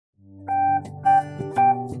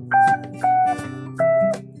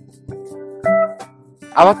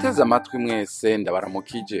Abateze amatwi mwese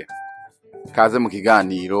ndabaramukije. Kaze mu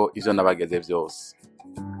kiganiro ivyo nabageze vyose.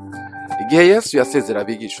 Igihe Yesu yasezera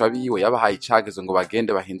abigishwa biwe yabahaye icagezo ngo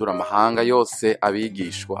bagende bahindura amahanga yose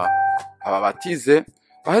abigishwa, ababatize,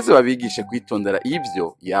 baheze babigishe kwitondera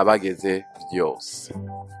ivyo yabageze vyose.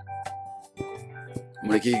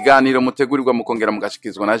 Muri iki kiganiro mutegurirwa mukongera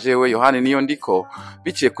mugashikizwa na jewe Yohani niyo ndiko,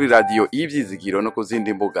 biciye kuri radio Ivyizigiro no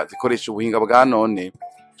kuzindi mbuga zikoresha ubuhinga bwa none.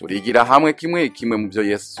 Turigira hamwe kimwe kimwe mu byo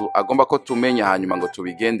Yesu agomba ko tumenya, hanyuma ngo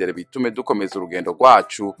tubigendere bitume dukomeza urugendo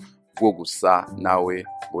rwacu rwo gusa nawe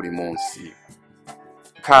buri munsi.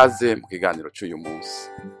 Kaze mu kiganiro cy'uyu munsi.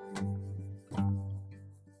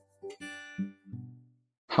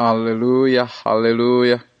 Haleluya,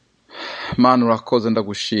 haleluya. Mana urakoze,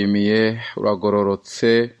 ndagushimiye,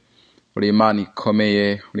 uragororotse, uri Imana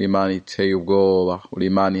ikomeye, uri Imana iteye ubwoba, uri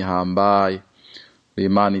Imana ihambaye, uri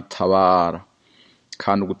Imana itabara.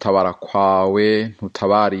 Kandi ugutabara kwawe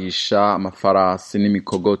ntutabarisha amafarasi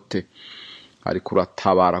n'imikogote, ariko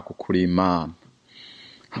uratabara kuko uri Imana.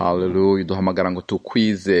 Haleluya, duhamagara ngo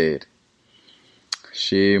tukwizere.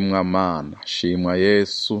 Shimwa Mana, shimwa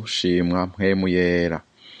Yesu, shimwa mpwemu yera.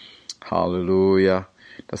 Haleluya.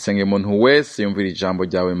 Ndasenge umuntu wese yumvira ijambo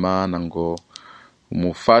ryawe Mana ngo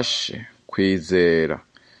umufashe kwizera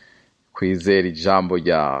ijambo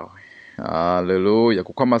ryawe. Haleluya,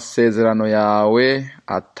 kuko amasezerano yawe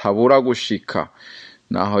atabura gushika,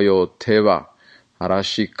 naho yoteba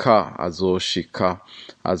arashika, azoshika,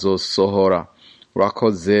 azosohora.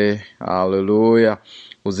 Urakoze, haleluya,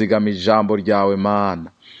 uzigama ijambo ryawe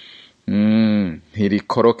Mana,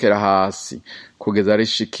 ntirikorokera hasi kugeza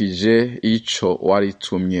rishikije ico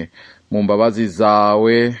waritumye. Mu mbabazi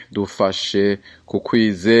zawe dufashe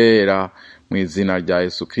kukwizera, mu izina rya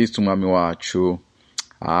Yesu Kristo umwami wacu,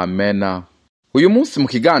 amena. Uyu munsi mu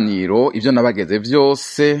kiganiro ivyo nabageze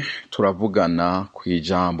vyose turavugana ku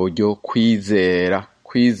ijambo ryo kwizera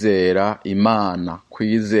Imana,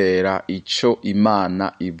 kwizera ico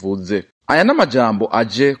Imana ivuze. Aya n'amajambo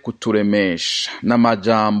aje kuturemesha,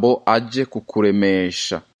 n'amajambo aje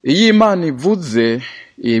kukuremesha. Iyo Imana ivuze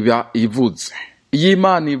iba ivuze, iyo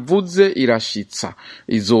Imana ivuze irashitsa,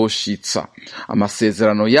 izoshitsa.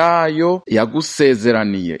 Amasezerano yayo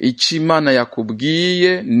yagusezeraniye, ico Imana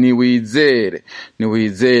yakubwiye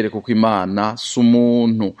niwizere kuko Imana si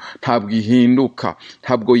umuntu, ntabwo ihinduka,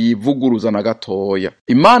 ntabwo yivuguruza na gatoya.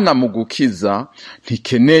 Imana mu gukiza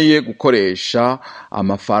ntikeneye gukoresha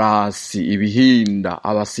amafarasi, ibihinda,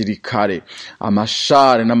 abasirikare,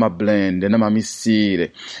 amashare n'amablende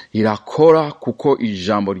n'amamisire. Irakora kuko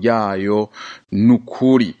ijambo ryayo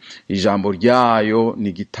nukuri, ijambo ryayo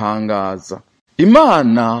ni gitangaza.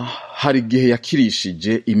 Imana hari igihe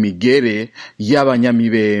yakirishije imigere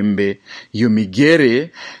y'abanyamibembe. Iyo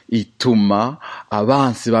migere ituma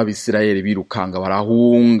abansi b'Abisirayeli birukanga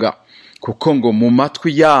barahunga, kuko ngo mu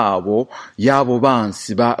matwi yabo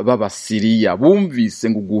bansi b'Abasiriya bumvise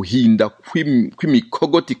ngo guhinda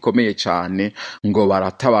kw'imikogoti ikomeye cyane, ngo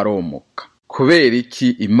baratabaromoka. Kubera iki?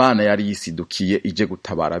 Imana yari yisidukiye ije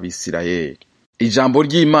gutabara Abisirayeli. Ijambo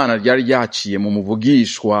ry'Imana ryari ryaciye mu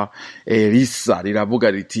muvugishwa Elisa,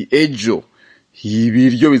 riravuga riti ejo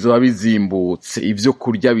ibiryo bizoba bizimbutse, ivyo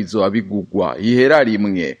kurya bizoba bigugwa ihera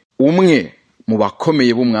rimwe. Umwe mu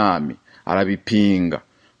bakomeye b'umwami arabipinga,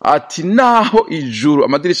 ati naho ijuru,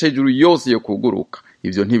 amadirisha y'ijuru yose yo kuguruka,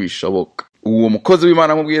 ivyo ntibishoboka. Uwo mukozi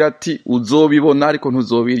w'Imana amubwira ati uzobibona ariko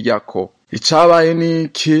ntuzobiryako. Icabaye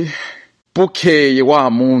niki? Bukeye wa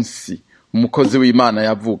munsi umukozi w'Imana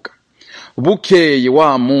yavuga, bukeye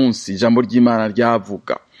wa munsi ijambo ry'Imana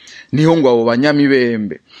ryavuga, niho ngo abo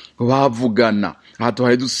banyamibembe bavugana. Aha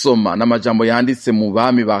tuhari dusoma n'amajambo yanditse mu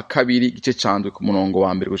Bami ba kabiri igice candwe ku murongo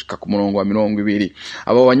wa mbere gushika ku murongo wa 20.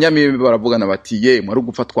 Abo banyamibembe baravugana bati yemwe ari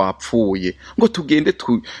gupfa twapfuye, ngo tugende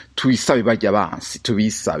tuyisabe barya bansi,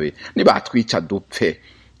 tubisabe nibatwica dupfe,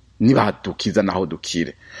 nibadukiza naho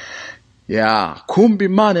dukire. Kumbe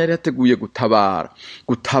Imana yari yateguye gutabara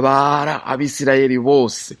Abisirayeli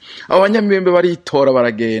bose. Abanyamibembe baritora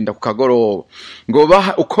baragenda ku kagoroba, ngo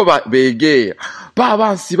uko begera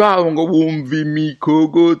bansi babo ngo bumva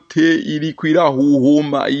imikogote iri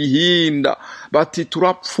kwirahuhuma ihinda, bati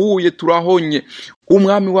turapfuye, turahonye.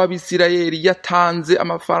 Umwami w'Abisirayeli yatanze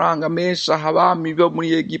amafaranga menshi abami bo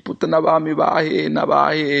muri Egiputa n'abami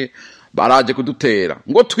bahe baraje kudutera,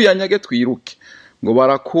 ngo tuyanyage twiruke. Ngo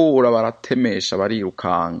barakura, baratemesha,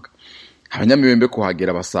 barirukanga. Abanyamibembe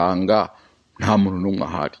kuhagera basanga nta muntu n'umwe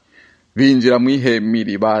ahari. Binjira mu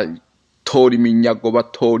ihemiri, batora iminyago,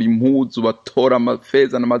 batora impuzu, batora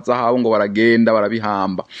amafeza n'amazahabu, ngo baragenda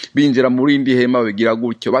barabihamba, binjira muri indi hema babigira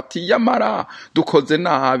gutyo, bati yamara dukoze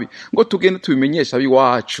nabi, ngo tugende tubimenyesha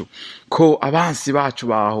abiwacu ko abansi bacu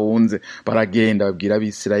bahunze. Baragenda babwira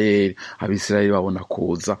Abisirayeli, Abisirayeli babona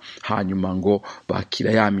kuza, hanyuma ngo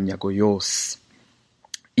bakira ya minyago yose.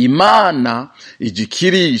 Imana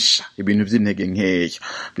ijikirisha ibintu vy'intege nkeya.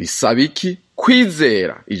 Bisaba iki?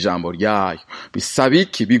 Kwizera ijambo ryayo. Bisaba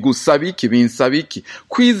iki? Bigusaba iki? Binsaba iki?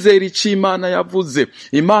 Kwizera ico Imana yavuze.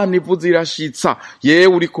 Imana ivuze irashitsa.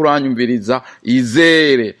 Yewe uri kuranyumviriza,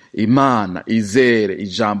 izere Imana, izere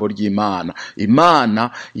ijambo ry'Imana.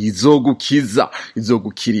 Imana izogukiza,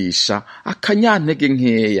 izogukirisha akanyantege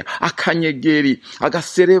nkeya, akanyegeri,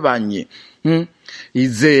 agaserebanye.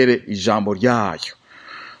 Izere ijambo ryayo.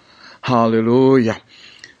 Haleluya.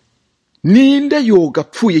 Ninde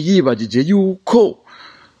yogapfuye yibagije yuko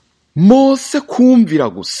Mose kumvira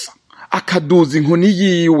gusa akaduza inkoni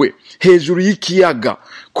yiwe hejuru y'ikiyaga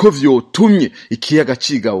ko vyotumye ikiyaga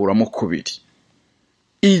cigaburamo kubiri?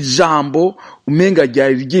 Ijambo umenga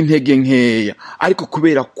ryari ry'intege nkeya, ariko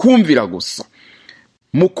kubera kumvira gusa.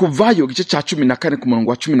 Mu Kuvayo igice ca 14 ku murongo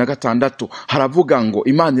wa 16 haravuga ngo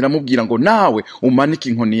Imana iramubwira ngo nawe umanike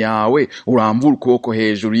inkoni yawe, urambura ukuboko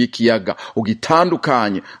hejuru y'ikiyaga,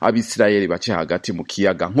 ugitandukanye Abisirayeli bace hagati mu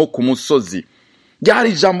kiyaga nko ku musozi. Ryari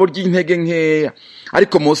ijambo ry'intege nkeya,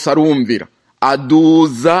 ariko Mose arumvira,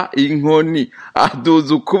 aduza inkoni,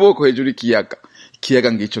 aduza ukuboko hejuru y'ikiyaga.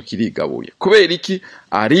 Ikiyaga ngico kirigabuye. Kubera iki?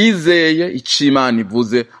 Arizeye ico Imana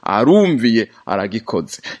ivuze, arumviye,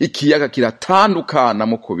 aragikoze. Ikiyaga kiratandukana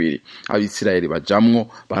mu kubiri. Abisirayeli bajamwo,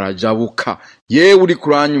 barajabuka. Yewe uri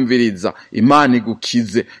kuranyumviriza, Imana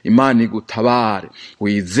igukize, Imana igutabare.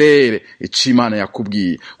 Wizere ico Imana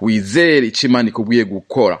yakubwiye, wizere ico Imana ikubwiye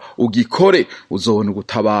gukora, ugikore, uzobona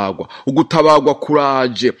ugutabarwa. Ugutabarwa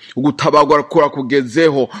kuraje, ugutabarwa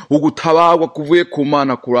kurakugezeho, ugutabarwa kuvuye ku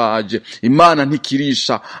Mana kuraje. Imana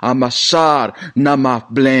ntikirisha amashara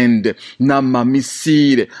n'amablende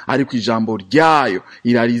n'amamisire, ariko ijambo ryayo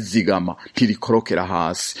irarizigama, ntirikorokera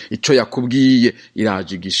hasi. Ico yakubwiye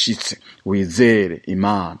iraje igishitse. Wizere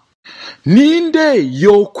Imana. Ninde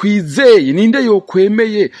yokwizeye, ninde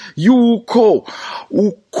yokwemeye yuko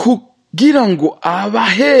kugira ngo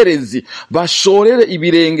abaherezi bashorere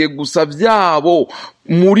ibirenge gusa vyabo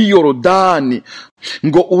muri Yorodani,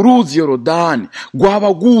 ngo uruzi Yorodani rwaba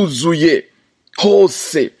rwuzuye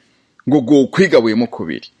hose, ngo rwokwigabuyemo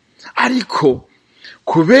kubiri? Ariko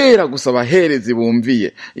kubera gusa abaherezi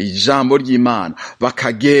bumviye ijambo ry'Imana,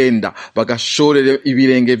 bakagenda bagashorera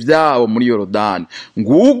ibirenge vyabo muri Yorodani,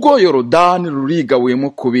 ngubwo Yorodani rurigabuyemo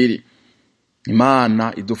kubiri.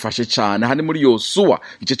 Imana idufashe cyane. Hani muri Yosuwa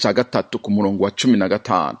igice ca 3 ku murongo wa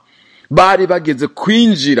 15 bari bageze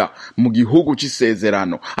kwinjira mu gihugu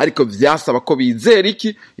c'isezerano, ariko vyasaba ko bizera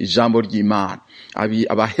iki? Ijambo ry'Imana.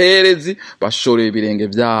 Abaherezi bashoreye ibirenge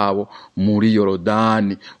vyabo muri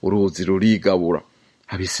Yorodani, uruzi rurigabura.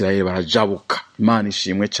 Abisirayeli barajabuka. Imana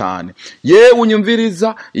ishimwe cyane. Yewe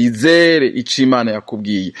unyumviriza, izere ico Imana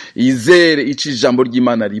yakubwiye, izere ico ijambo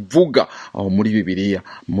ry'Imana rivuga aho muri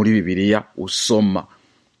Bibiliya usoma.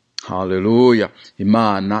 Haleluya.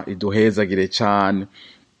 Imana iduhezagire cyane.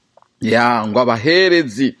 Ngo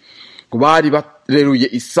abaherezi ngo bari bareruye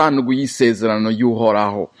isanduku y'isezerano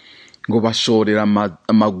y'Uhoraho, ngo bashorera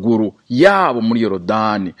amaguru yabo muri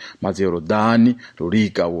Yorodani, maze Yorodani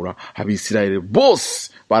rurigabura. Abisirayeli bose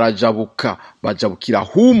barajabuka, bajabukira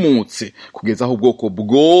humutse, kugeza aho ubwoko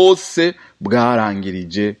bwose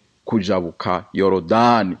bwarangirije kujabuka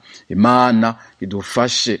Yorodani. Imana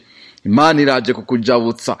idufashe. Imana iraje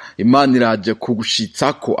kukujabutsa, Imana iraje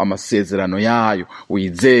kugushitsako amasezerano yayo.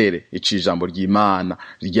 Wizere ico ijambo ry'Imana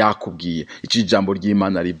ryakubwiye, ico ijambo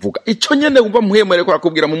ry'Imana rivuga. Ico nyene wumva muhemere ko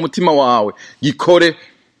arakubwira mu mutima wawe, gikore.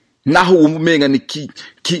 Naho wumva umenga ni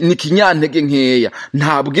kinyantege nkeya,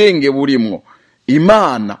 nta bwenge burimwo.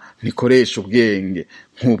 Imana ntikoresha ubwenge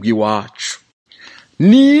nk'ubw'iwacu.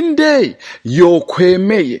 Ninde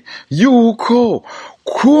yokwemeye yuko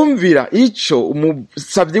kumvira ico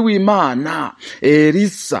umusavyi w'Imana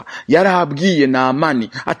Elisa yarabwiye Namani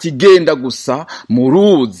ati genda gusa mu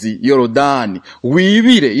ruzi Yorodani,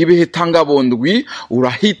 wibire ibihetangabondwi,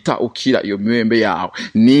 urahita ukira iyo mibembe yawe?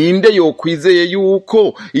 Ninde yokwizeye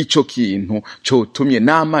yuko ico kintu cotumye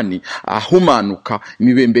Namani ahumanuka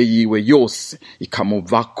imibembe yiwe yose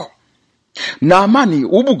ikamuvako? Namani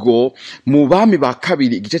ubwo mu Bami ba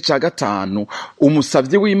kabiri igice ca 5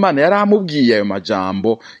 umusavyi w'Imana yaramubwiye ayo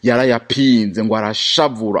majambo, yarayapinze, ngo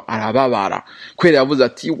arashavura, arababara, kwera yavuze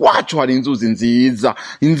ati wacu hari inzuzi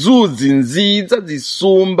nziza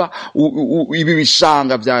zisumba ibi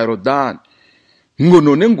bishanga vya Yorodani. ngo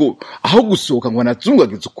none ngo aho gusohoka ngo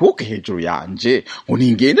anazungagize ukuboko hejuru yanje ngo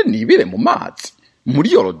ningende nibire mu mazi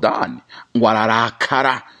muri Yorodani, ngo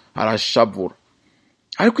ararakara arashavura.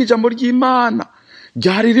 Ariko ijambo ry'Imana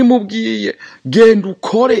ryari rimubwiye genda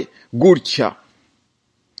ukore gutya,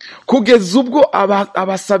 kugeza ubwo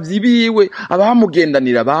abasavyi biwe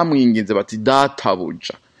abamugendanira bamwinginze bati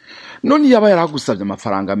databuja, none yaba yaragusavye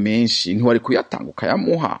amafaranga menshi ntiwari kuyatanga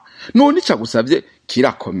ukayamuha, none icagusavye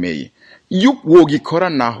kirakomeye, wogikora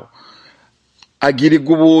naho.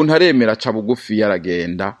 Agirirwa ubuntu aremera aca bugufi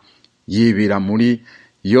yaragenda yibira muri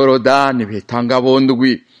Yorodani bitanga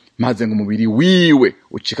bondwi, maze ngo umubiri wiwe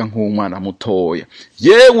ucika nk'umwana mutoya.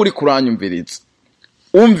 Yewe uri kuranyumviriza,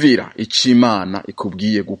 umvira ico Imana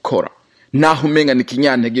ikubwiye gukora, naho umenga ni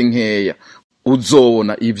kinyantege nkeya,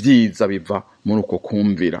 uzobona ivyiza biva muri uko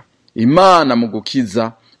kumvira. Imana mu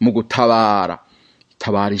gukiza, mu gutabara,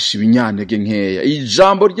 itabarisha ibinyantege nkeya.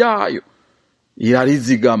 Ijambo ryayo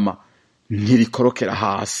irarizigama, ntirikorokera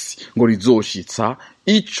hasi ngo rizoshitsa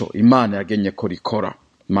ico Imana yagenye ko rikora.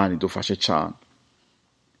 Imana idufashe cane.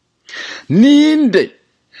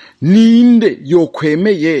 Ninde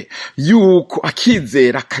yokwemeye yuko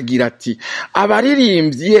akizera akagira ati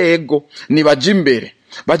abaririmbyi yego ni baje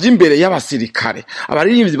imbere y'abasirikare,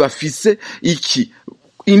 abaririmbyi bafise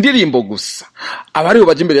indirimbo gusa, abariho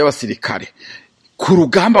baje imbere y'abasirikare ku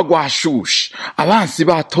rugamba rwashushe, abansi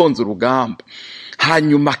batonze urugamba,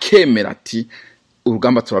 hanyuma akemera ati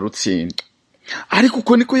urugamba turarutsinda. Ariko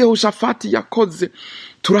uko niko Yehoshafati yakoze.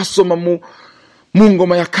 Turasoma mu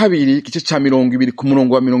ngoma ya kabiri igice ca 20 ku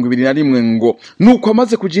murongo wa 21 ngo nuko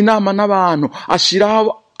amaze kuja inama n'abantu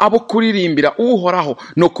ashiraho abo kuririmbira Uhoraho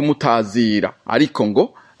no kumutazira, ariko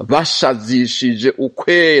ngo bashazishije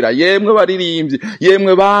ukwera. Yemwe baririmbyi,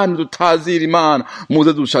 yemwe bantu dutazira Imana,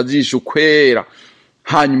 muze dushazishe ukwera,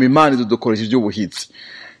 hanyuma Imana izodukoresha ivy'ubuhizi.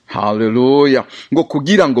 Haleluya. Ngo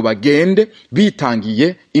kugira ngo bagende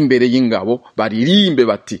bitangiye imbere y'ingabo baririmbe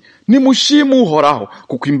bati nimushime Uhoraho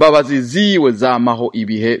kuko imbabazi ziwe zamaho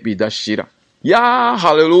ibihe bidashira. Ya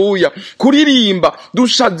haleluya. Kuririmba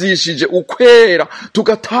dushazishije ukwera,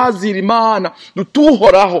 tugatazira Imana,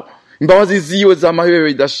 dutuhoraho, imbabazi ziwe zamaho ibihe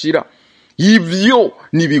bidashira. Ivyo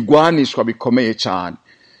nibigwanishwa bikomeye cyane.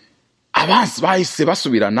 Abansi bahise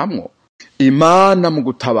basubiranamwo. Imana mu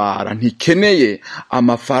gutabara ntikeneye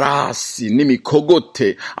amafarasi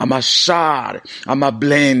n'imikogote, amashare,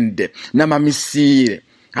 amablende n'amamisire,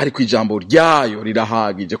 ariko ijambo ryayo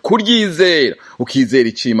rirahagije kuryizera, ukizera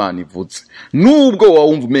ico Imana ivuze. Nubwo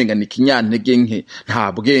wawumva umenga ni kinyantege nke,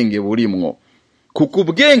 nta bwenge burimwo, kuko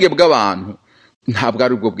ubwenge bw'abantu ntabwo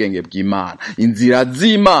ari ubwo bwenge bw'Imana. Inzira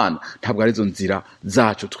z'Imana ntabwo arizo nzira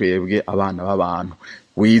zacu twebwe abana b'abantu.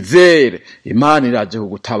 Wizere Imana iraje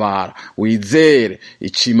kugutabara, wizere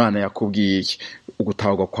ico Imana yakubwiye,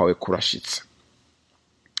 ugutabarwa kwawe kurashitse.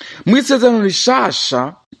 Mu isezerano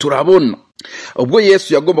rishasha turabona ubwo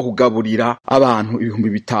Yesu yagomba kugaburira abantu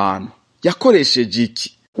 5,000 yakoresheje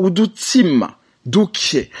iki? Udutsima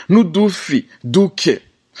duke n'udufi duke.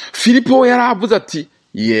 Filipo yaravuze ati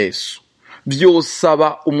Yesu,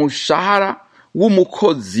 vyosaba umushahara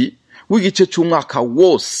w'umukozi w'igice cy'umwaka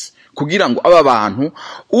wose kugira ngo aba bantu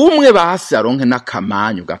umwe basi aronke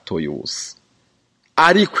n'akamanyu gato yose.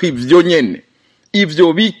 Ariko ivyo nyene,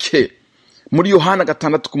 ivyo bike, muri Yohana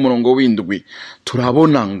 6 ku murongo w'7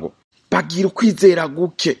 turabona ngo bagira ukwizera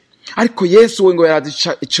guke. Ariko Yesu we ngo yarazi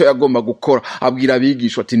ico yagomba gukora, abwira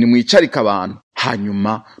abigishwa ati nimwicarike abantu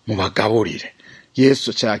hanyuma mubagaburire.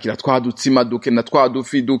 Yesu cyakira twadutsima duke na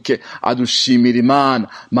twadufi duke, adushimira Imana,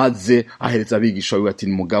 maze ahereza abigishwa biwe ati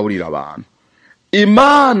nimugaburire abantu.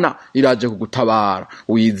 Imana iraje kugutabara,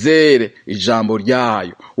 wizere ijambo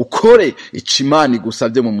ryayo, ukore ico Imana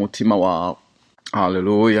igusavye mu mutima wawe.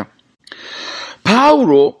 Haleluya.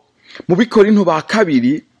 Paulo mu Bikorinto ba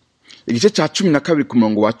kabiri igice ca 12 ku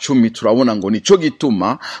murongo wa 10 turabona ngo nico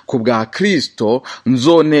gituma ku bwa Kristo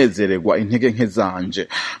nzonezererwa intege nke zanje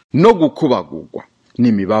no gukubagurwa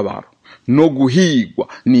n'imibabaro no guhigwa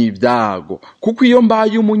n'ibyago, kuko iyo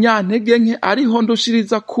mbaye umunyantege nke ariho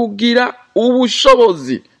ndoshiriza kugira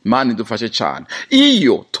ubushobozi. Imana idufashe cyane.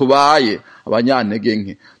 Iyo tubaye abanyantege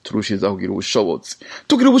nke turushiza kugira ubushobozi.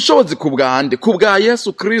 Tugira ubushobozi ku bwande, ku bwa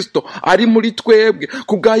Yesu Kristo ari muri twebwe,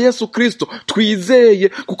 ku bwa Yesu Kristo twizeye,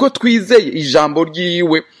 kuko twizeye ijambo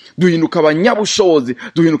ryiwe duhinduka abanyabushobozi,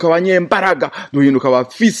 duhinduka abanyembaraga, duhinduka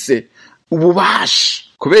abafise ububasha.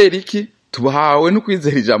 Kubera iki? Tubahawe no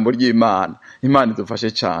kwizera ijambo ry'Imana. Imana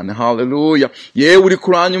idufashe cyane. Haleluya. Yewe uri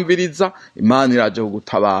kuranyumviriza, Imana iraje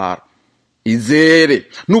kugutabara. Izere,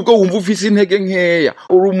 nubwo wumva ufise intege nkeya,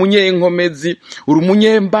 uri umunyenkomezi, uri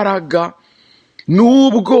umunyembaraga,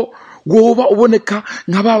 nubwo woba uboneka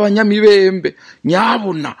nk'abanyamibembe,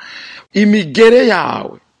 nyabuna imigere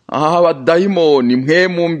yawe abadayimoni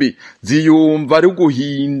mpwemu mbi ziyumva ari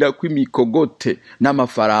guhinda kw'imikogote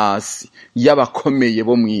n'amafarasi y'abakomeye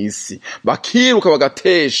bo mw'isi, bakiruka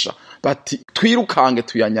bagatesha bati twirukange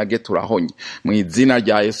tuyanyage turahonye. Mu izina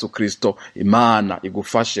rya Yesu Kristo, Imana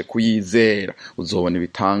igufashe kuyizera, uzobona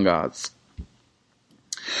ibitangaza.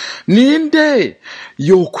 Ninde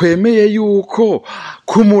yokwemeye yuko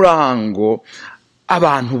ku murango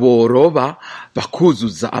abantu boroba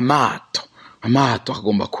bakuzuza amato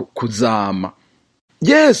akagomba kuzama?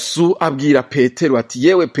 Yesu abwira Petero ati,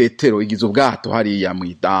 yewe Petero, igize ubwato hariya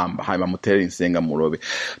mw'idamba, hanyuma mutere insenga murobe.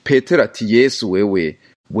 Petero ati, Yesu wewe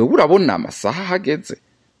urabona amasaha hageze?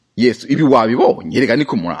 Yesu, ibi wabibonye? Rega ni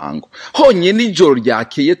ku murango honye, n'ijoro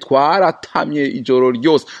ryakeye twaratamye ijoro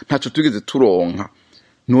ryose ntaco tugeze turonka,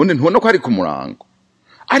 none ntubona ko ari ku murango?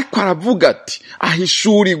 Ariko aravuga ati,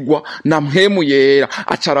 ahishurirwa na mpwemu yera,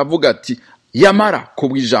 aca aravuga ati, yamara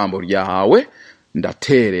kubw'ijambo ryawe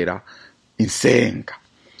ndaterera insenga.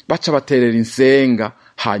 Baca baterera insenga,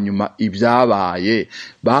 hanyuma ibyabaye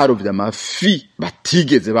barovye amafi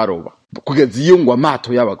batigeze baroba, kugeza iyo ngo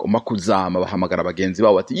amato y'abagomba kuzama. Bahamagara bagenzi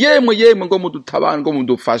babo bati, yemwe ngo mudutabane, ngo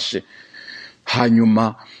mudufashe.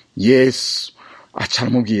 Hanyuma Yesu aca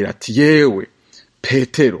aramubwira ati, yewe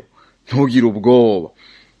Petero, ntugire ubwoba,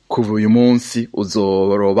 kuva uyu munsi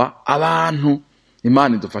uzoroba abantu.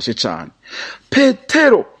 Imana idufashe cyane.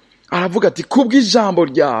 Petero aravuga ati, kubw'ijambo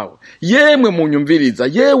ryawe yemwe munyumviriza,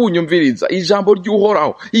 yewe unyumviriza ijambo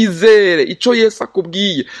ry'Uhoraho, izere ico Yesu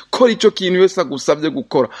akubwiye, kora ico kintu Yesu agusavye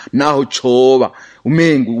gukora, naho coba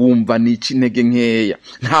umengo wumva n'iki intege nkeya,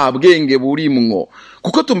 nta bwenge burimwo,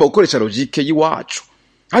 kuko tumba gukoresha logike y'iwacu.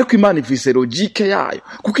 Ariko Imana ifise logike yayo,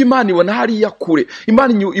 kuko Imana ibona hariya kure.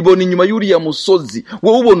 Imana ibona inyuma y'uriya musozi,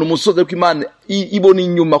 wowe ubona umusozi, ariko Imana ibona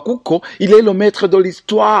inyuma, kuko il est le maître de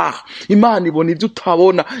l'histoire. Imana ibona ivyo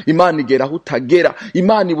utabona, Imana igera aho utagera,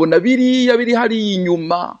 Imana ibona biriya biri hariya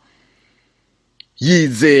inyuma.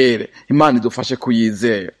 Yizere, Imana idufashe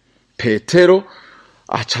kuyizera. Petero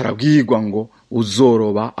aca arabwirwa ngo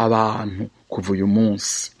uzoroba abantu kuva uyu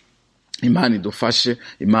munsi. Imana idufashe,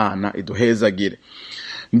 Imana iduhezagire.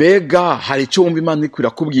 Mbega hari icyo wumva Imana iriko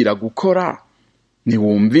irakubwira gukora?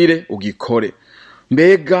 Niwumvire ugikore.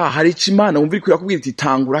 Mbega hari icyo Imana wumva iriko irakubwira iti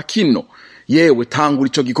tangura kino? Yewe tangura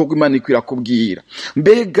ico gikorwa Imana iriko irakubwira.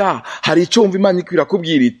 Mbega hari icyo wumva Imana iriko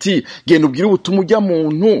irakubwira iti genda ubwire ubutumwa urya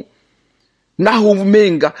muntu, naho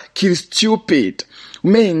umenga kiri stupid,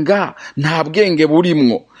 umenga nta bwenge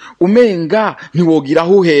burimwo, umenga ntiwogira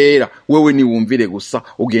aho uhera, wewe niwumvire gusa,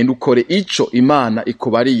 ugenda ukore ico Imana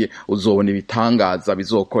ikubariye, uzobona ibitangaza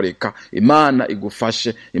bizokoreka. Imana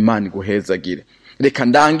igufashe, Imana iguhezagire. Reka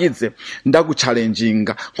ndangize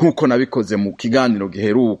ndagucalenjinga nkuko nabikoze mu kiganiro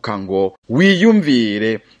giheruka, ngo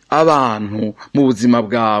wiyumvire abantu mu buzima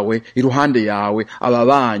bwawe, iruhande yawe,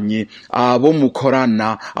 ababanye, abo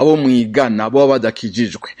mukorana, abo mwigana, bo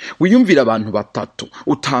badakijijwe. Wiyumvire abantu batatu,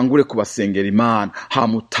 utangure kubasengera Imana,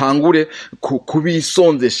 hama utangure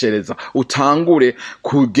kubisonzeshereza, utangure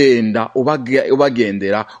kugenda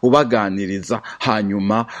ubagendera, ubaganiriza,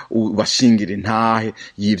 hanyuma ubashingire intahe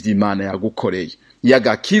y'ivyo Imana yagukoreye,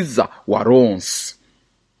 y'agakiza waronse.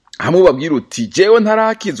 Hamwe babwira uti, jewe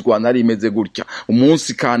ntarakizwa, narimeze gutya,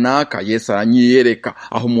 umunsi kanaka Yesu aranyiyereka,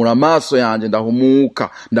 ahumura amaso yanje, ndahumuka,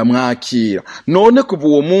 ndamwakira, none kuva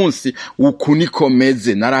uwo munsi uku niko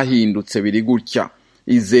meze, narahindutse, biri gutya.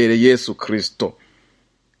 Izere Yesu Kristo,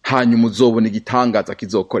 hanyuma uzobona igitangaza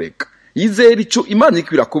kizokoreka. Izere ico Imana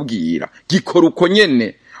iriko irakubwira, gikora uko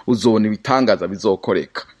nyene, uzobona ibitangaza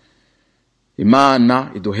bizokoreka.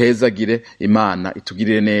 Imana iduhezagire, Imana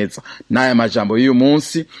itugirire neza. N'aya majambo y'uyu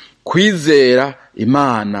munsi, kwizera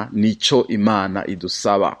Imana nico Imana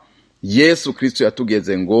idusaba. Yesu Kristo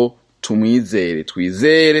yatugeze ngo tumwizere,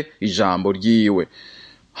 twizere ijambo ryiwe.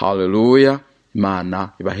 Haleluya. Imana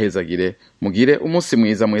ibahezagire, mugire umunsi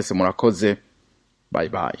mwiza mwese, murakoze. Bye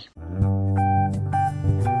bye.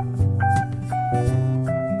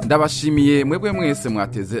 Ndabashimiye mwebwe mwese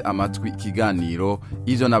mwateze amatwi ikiganiro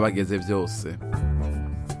ivyo nabageze vyose.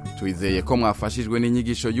 Twizeye ko mwafashijwe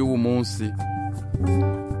n'inyigisho y'ubu munsi.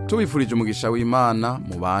 Tubifurije umugisha w'Imana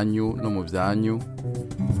mu banyu no mu byanyu.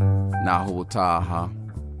 Naho ubutaha.